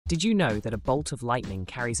Did you know that a bolt of lightning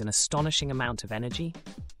carries an astonishing amount of energy?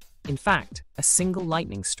 In fact, a single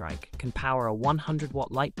lightning strike can power a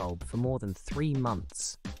 100-watt light bulb for more than 3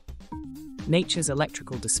 months. Nature's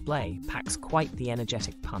electrical display packs quite the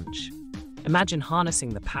energetic punch. Imagine harnessing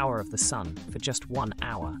the power of the sun for just 1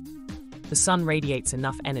 hour. The sun radiates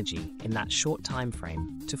enough energy in that short time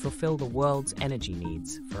frame to fulfill the world's energy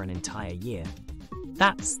needs for an entire year.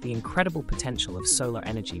 That's the incredible potential of solar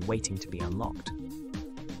energy waiting to be unlocked.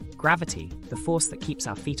 Gravity, the force that keeps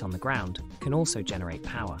our feet on the ground, can also generate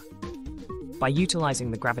power. By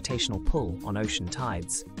utilizing the gravitational pull on ocean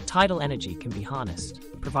tides, tidal energy can be harnessed,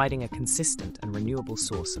 providing a consistent and renewable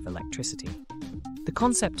source of electricity. The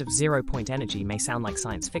concept of zero-point energy may sound like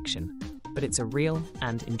science fiction, but it's a real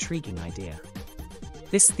and intriguing idea.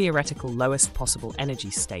 This theoretical lowest possible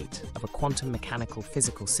energy state of a quantum mechanical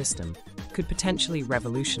physical system could potentially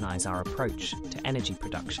revolutionize our approach to energy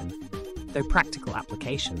production, though practical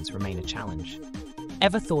applications remain a challenge.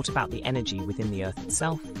 Ever thought about the energy within the Earth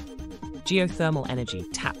itself? Geothermal energy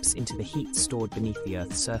taps into the heat stored beneath the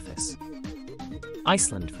Earth's surface.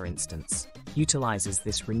 Iceland, for instance, utilizes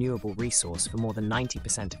this renewable resource for more than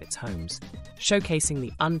 90% of its homes, showcasing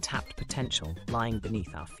the untapped potential lying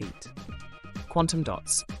beneath our feet. Quantum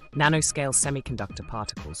dots, nanoscale semiconductor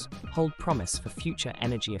particles, hold promise for future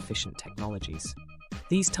energy-efficient technologies.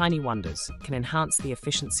 These tiny wonders can enhance the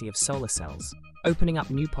efficiency of solar cells, opening up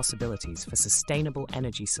new possibilities for sustainable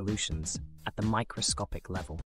energy solutions at the microscopic level.